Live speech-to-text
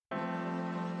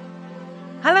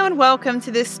Hello and welcome to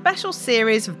this special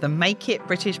series of the Make It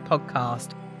British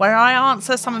podcast, where I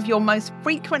answer some of your most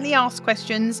frequently asked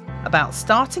questions about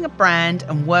starting a brand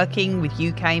and working with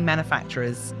UK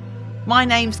manufacturers. My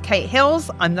name's Kate Hills.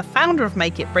 I'm the founder of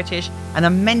Make It British and a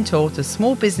mentor to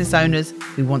small business owners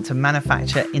who want to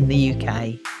manufacture in the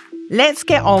UK. Let's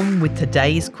get on with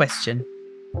today's question.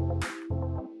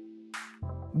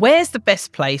 Where's the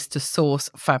best place to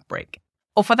source fabric?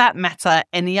 Or for that matter,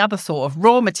 any other sort of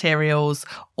raw materials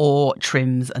or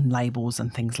trims and labels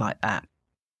and things like that.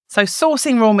 So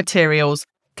sourcing raw materials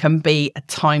can be a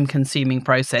time-consuming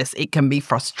process. It can be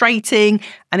frustrating,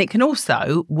 and it can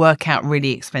also work out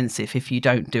really expensive if you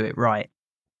don't do it right.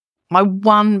 My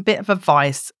one bit of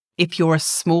advice, if you're a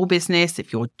small business,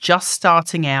 if you're just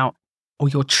starting out, or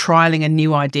you're trialing a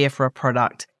new idea for a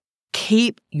product,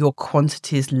 keep your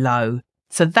quantities low.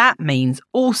 So that means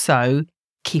also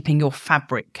keeping your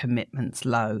fabric commitments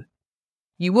low.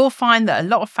 You will find that a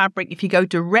lot of fabric, if you go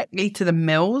directly to the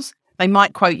mills, they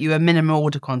might quote you a minimum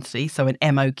order quantity, so an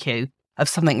MOQ, of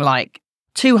something like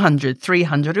 200,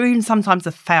 300, or even sometimes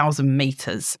 1,000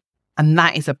 metres. And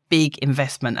that is a big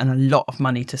investment and a lot of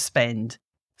money to spend.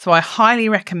 So I highly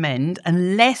recommend,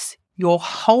 unless your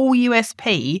whole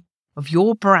USP of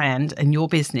your brand and your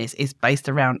business is based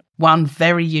around one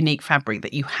very unique fabric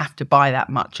that you have to buy that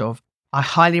much of, I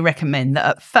highly recommend that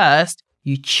at first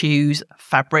you choose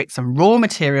fabrics and raw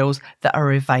materials that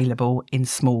are available in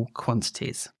small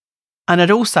quantities. And I'd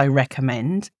also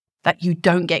recommend that you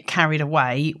don't get carried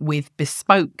away with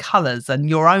bespoke colours and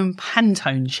your own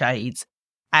Pantone shades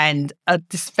and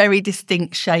this very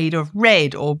distinct shade of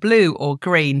red or blue or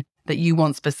green that you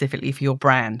want specifically for your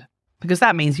brand. Because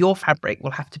that means your fabric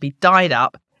will have to be dyed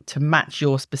up to match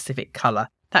your specific colour.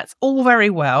 That's all very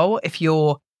well if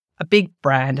you're a big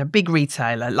brand, a big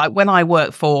retailer. Like when I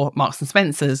worked for Marks &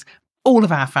 Spencer's, all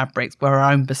of our fabrics were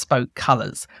our own bespoke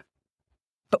colours.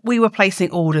 But we were placing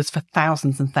orders for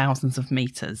thousands and thousands of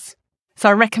metres. So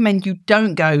I recommend you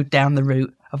don't go down the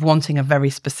route of wanting a very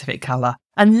specific colour,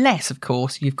 unless, of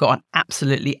course, you've got an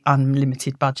absolutely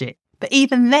unlimited budget. But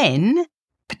even then,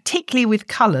 particularly with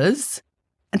colours,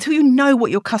 until you know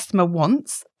what your customer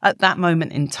wants at that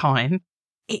moment in time,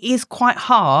 it is quite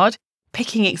hard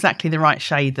picking exactly the right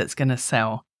shade that's going to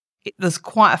sell. There's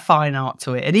quite a fine art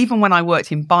to it. And even when I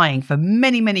worked in buying for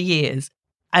many, many years,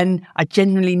 and I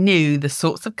generally knew the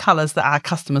sorts of colours that our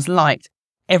customers liked,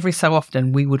 every so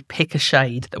often we would pick a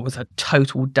shade that was a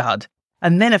total dud.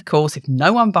 And then, of course, if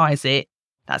no one buys it,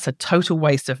 that's a total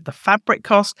waste of the fabric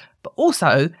cost, but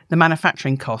also the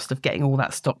manufacturing cost of getting all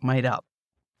that stock made up.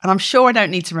 And I'm sure I don't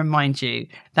need to remind you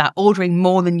that ordering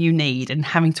more than you need and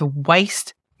having to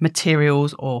waste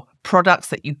materials or products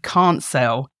that you can't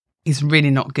sell is really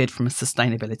not good from a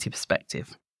sustainability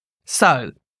perspective.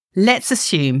 So let's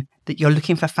assume that you're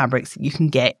looking for fabrics that you can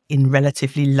get in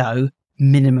relatively low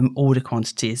minimum order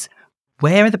quantities.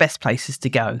 Where are the best places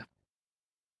to go?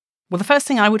 Well, the first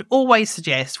thing I would always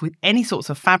suggest with any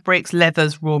sorts of fabrics,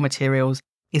 leathers, raw materials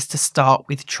is to start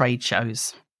with trade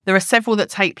shows. There are several that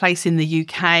take place in the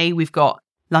UK. We've got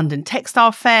London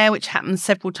Textile Fair, which happens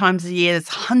several times a year. There's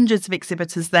hundreds of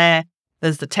exhibitors there.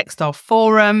 There's the Textile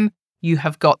Forum. You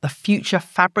have got the Future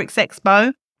Fabrics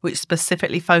Expo, which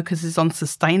specifically focuses on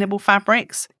sustainable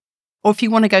fabrics. Or if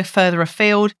you want to go further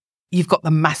afield, you've got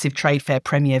the massive trade fair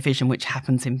Premier Vision, which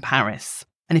happens in Paris.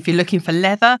 And if you're looking for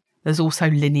leather, there's also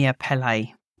Linea Pelle.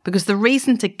 Because the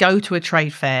reason to go to a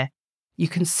trade fair, you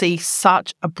can see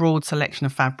such a broad selection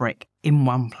of fabric in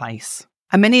one place.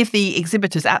 And many of the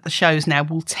exhibitors at the shows now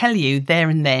will tell you there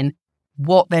and then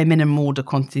what their minimum order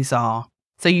quantities are.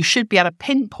 So you should be able to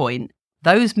pinpoint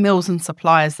those mills and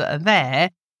suppliers that are there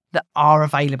that are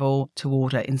available to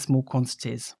order in small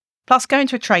quantities. Plus, going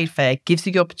to a trade fair gives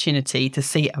you the opportunity to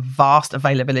see a vast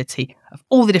availability of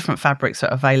all the different fabrics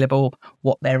that are available,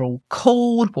 what they're all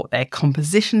called, what their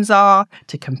compositions are,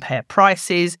 to compare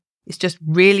prices. It's just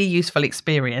really useful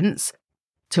experience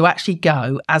to actually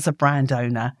go as a brand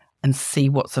owner and see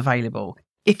what's available.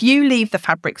 If you leave the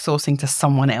fabric sourcing to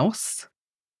someone else,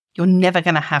 you're never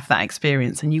going to have that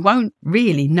experience and you won't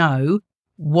really know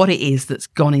what it is that's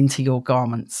gone into your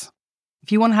garments.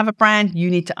 If you want to have a brand, you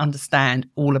need to understand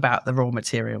all about the raw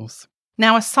materials.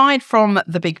 Now, aside from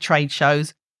the big trade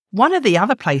shows, one of the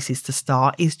other places to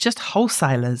start is just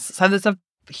wholesalers. So there's a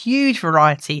huge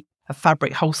variety of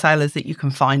fabric wholesalers that you can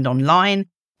find online.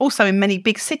 Also in many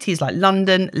big cities like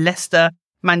London, Leicester,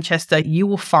 Manchester, you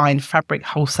will find fabric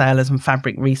wholesalers and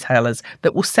fabric retailers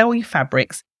that will sell you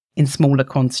fabrics in smaller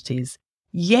quantities.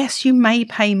 Yes, you may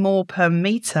pay more per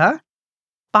metre,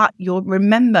 but you'll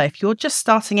remember, if you're just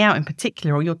starting out in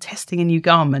particular, or you're testing a new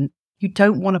garment, you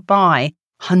don't want to buy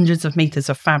hundreds of metres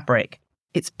of fabric.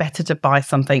 it's better to buy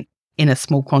something in a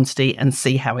small quantity and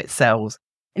see how it sells.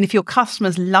 And if your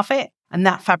customers love it and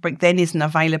that fabric then isn't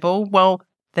available, well,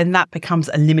 then that becomes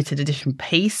a limited edition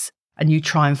piece and you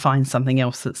try and find something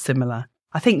else that's similar.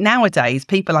 I think nowadays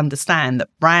people understand that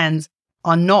brands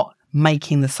are not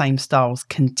making the same styles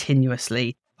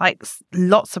continuously. Like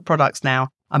lots of products now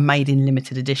are made in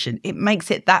limited edition. It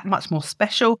makes it that much more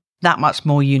special, that much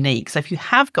more unique. So if you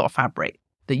have got a fabric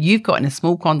that you've got in a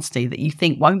small quantity that you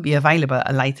think won't be available at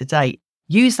a later date,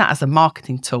 use that as a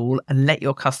marketing tool and let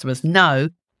your customers know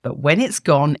that when it's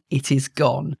gone, it is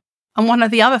gone. And one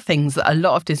of the other things that a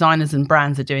lot of designers and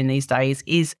brands are doing these days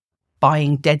is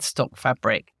buying dead stock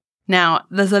fabric. Now,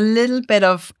 there's a little bit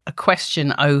of a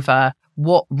question over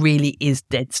what really is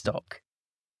dead stock.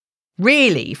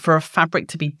 Really, for a fabric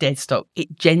to be dead stock,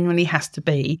 it genuinely has to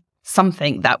be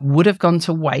something that would have gone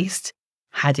to waste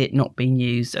had it not been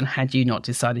used and had you not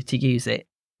decided to use it.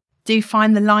 Do you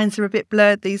find the lines are a bit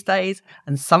blurred these days?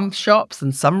 And some shops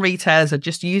and some retailers are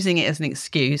just using it as an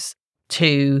excuse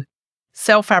to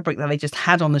sell fabric that they just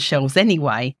had on the shelves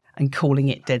anyway and calling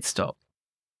it dead stock.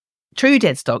 True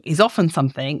dead stock is often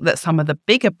something that some of the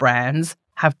bigger brands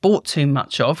have bought too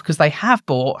much of because they have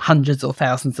bought hundreds or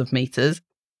thousands of meters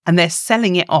and they're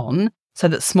selling it on so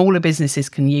that smaller businesses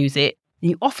can use it.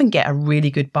 And you often get a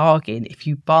really good bargain if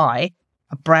you buy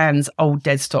a brand's old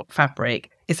dead stock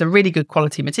fabric. It's a really good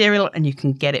quality material and you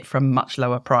can get it for a much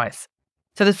lower price.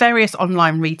 So there's various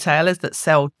online retailers that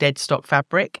sell dead stock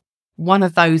fabric. One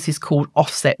of those is called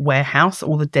Offset Warehouse.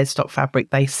 All the dead stock fabric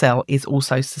they sell is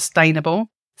also sustainable.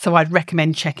 So I'd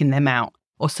recommend checking them out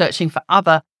or searching for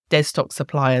other dead stock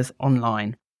suppliers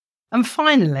online. And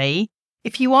finally,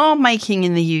 if you are making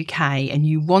in the UK and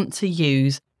you want to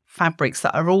use fabrics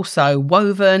that are also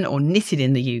woven or knitted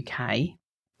in the UK,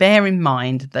 bear in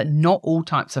mind that not all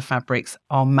types of fabrics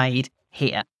are made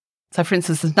here. So for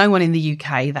instance, there's no one in the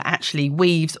UK that actually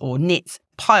weaves or knits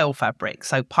pile fabric.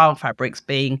 So pile fabrics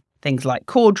being things like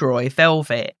corduroy,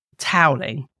 velvet,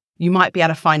 toweling. You might be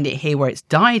able to find it here where it's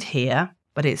dyed here,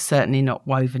 but it's certainly not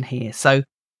woven here. So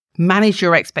manage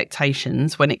your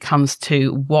expectations when it comes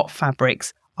to what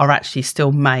fabrics are actually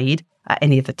still made at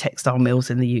any of the textile mills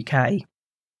in the UK.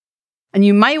 And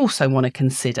you may also want to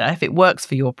consider, if it works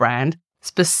for your brand,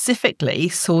 specifically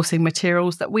sourcing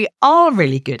materials that we are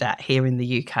really good at here in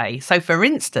the UK. So for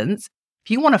instance,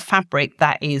 if you want a fabric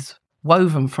that is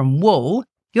woven from wool,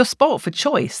 you're spoilt for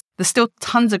choice. There's still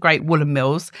tons of great woolen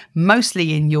mills,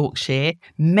 mostly in Yorkshire.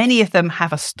 Many of them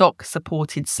have a stock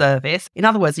supported service. In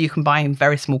other words, you can buy in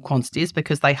very small quantities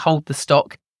because they hold the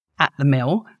stock at the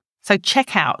mill. So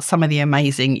check out some of the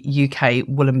amazing UK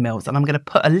woolen mills. And I'm going to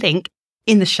put a link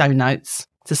in the show notes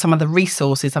to some of the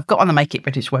resources I've got on the Make It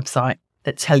British website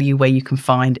that tell you where you can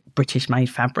find British made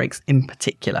fabrics in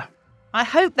particular. I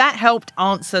hope that helped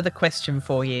answer the question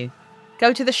for you.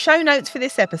 Go to the show notes for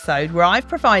this episode where I've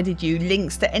provided you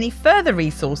links to any further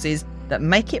resources that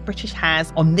Make It British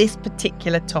has on this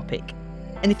particular topic.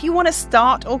 And if you want to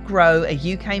start or grow a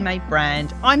UK-made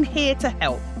brand, I'm here to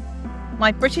help.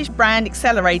 My British Brand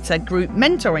Accelerator group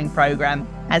mentoring program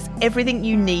has everything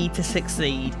you need to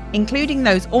succeed, including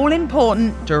those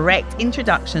all-important direct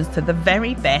introductions to the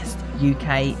very best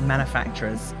UK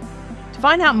manufacturers. To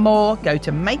find out more, go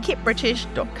to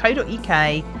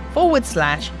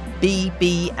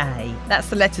makeitbritish.co.uk/BBA. That's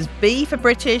the letters B for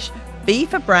British, B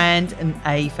for brand, and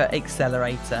A for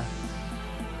accelerator.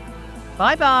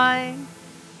 Bye-bye.